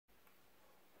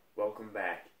welcome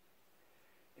back.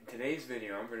 In today's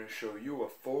video I'm going to show you a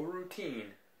full routine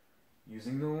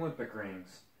using the Olympic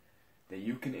rings that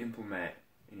you can implement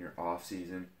in your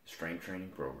off-season strength training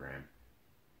program.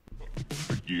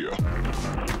 Yeah.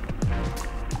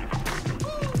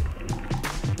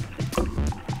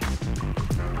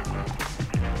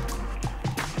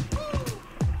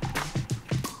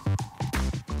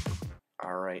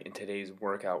 Alright, in today's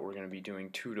workout we're going to be doing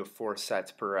 2 to 4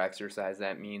 sets per exercise.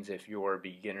 That means if you're a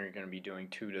beginner you're going to be doing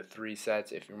 2 to 3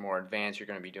 sets. If you're more advanced you're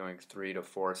going to be doing 3 to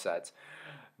 4 sets.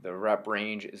 The rep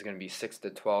range is going to be 6 to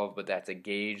 12, but that's a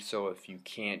gauge, so if you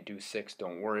can't do 6,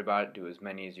 don't worry about it. Do as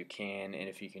many as you can, and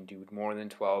if you can do more than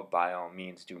 12, by all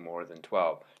means do more than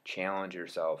 12. Challenge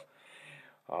yourself.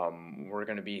 We're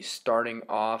going to be starting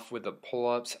off with the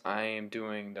pull-ups. I am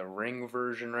doing the ring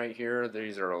version right here.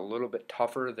 These are a little bit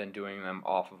tougher than doing them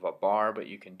off of a bar, but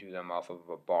you can do them off of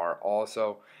a bar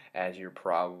also, as you're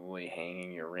probably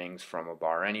hanging your rings from a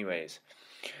bar anyways.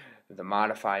 The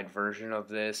modified version of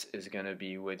this is going to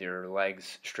be with your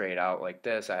legs straight out like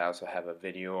this. I also have a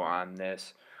video on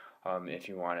this if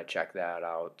you want to check that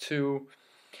out too.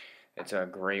 It's a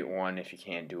great one if you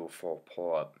can't do a full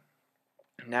pull-up.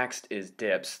 Next is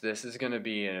dips. This is going to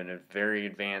be a very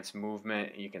advanced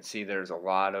movement. You can see there's a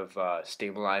lot of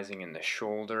stabilizing in the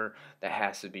shoulder that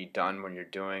has to be done when you're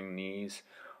doing these.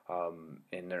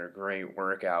 And they're a great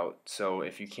workout. So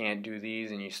if you can't do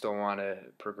these and you still want to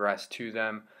progress to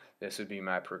them, this would be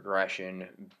my progression,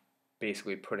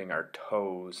 basically putting our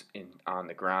toes on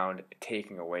the ground,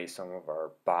 taking away some of our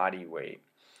body weight.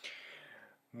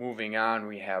 Moving on,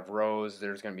 we have rows.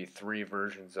 There's going to be 3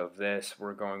 versions of this.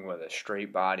 We're going with a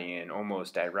straight body and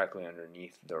almost directly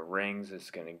underneath the rings. It's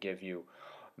going to give you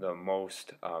the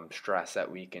most stress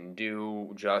that we can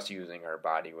do just using our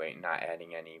body weight, not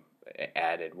adding any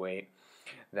added weight.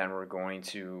 Then we're going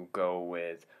to go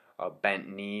with a bent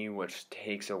knee, which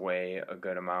takes away a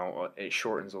good amount. It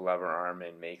shortens the lever arm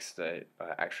and makes the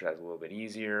exercise a little bit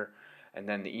easier. And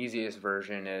then the easiest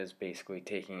version is basically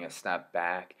taking a step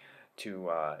back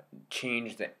to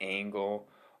change the angle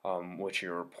which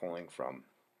you're pulling from.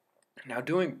 Now,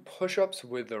 doing push-ups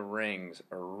with the rings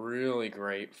are really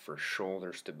great for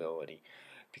shoulder stability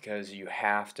because you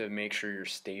have to make sure you're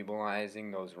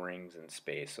stabilizing those rings in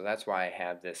space. So that's why I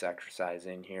have this exercise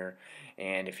in here.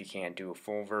 And if you can't do a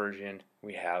full version,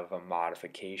 we have a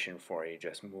modification for you.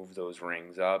 Just move those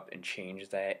rings up and change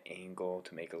that angle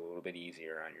to make it a little bit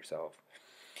easier on yourself.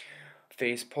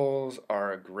 Face pulls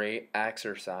are a great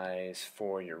exercise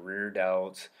for your rear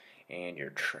delts and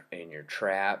your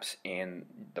traps and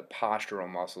the postural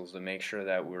muscles to make sure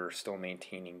that we're still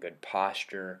maintaining good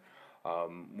posture,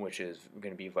 which is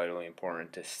going to be vitally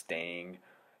important to staying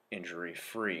injury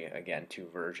free. Again, 2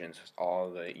 versions. All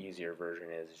the easier version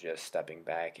is just stepping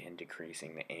back and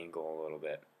decreasing the angle a little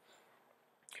bit.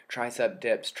 Tricep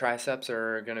dips. Triceps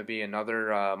are going to be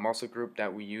another muscle group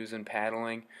that we use in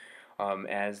paddling.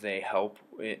 As they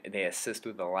assist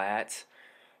with the lats,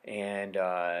 and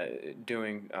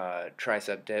doing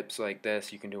tricep dips like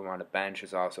this, you can do them on a bench,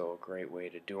 is also a great way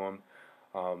to do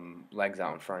them. Legs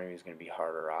out in front of you is going to be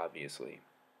harder, obviously.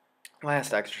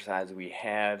 Last exercise we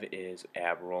have is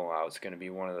ab rollout. It's going to be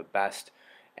one of the best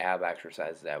ab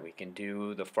exercises that we can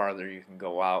do. The farther you can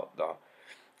go out, the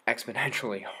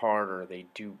exponentially harder they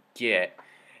do get.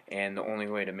 And the only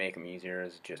way to make them easier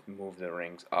is just move the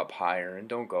rings up higher and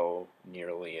don't go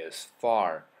nearly as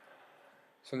far.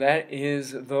 So that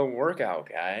is the workout,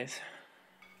 guys.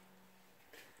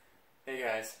 Hey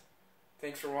guys,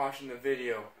 thanks for watching the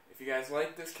video. If you guys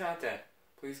like this content,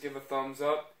 please give a thumbs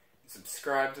up and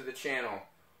subscribe to the channel.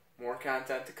 More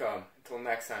content to come. Until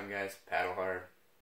next time, guys, paddle hard.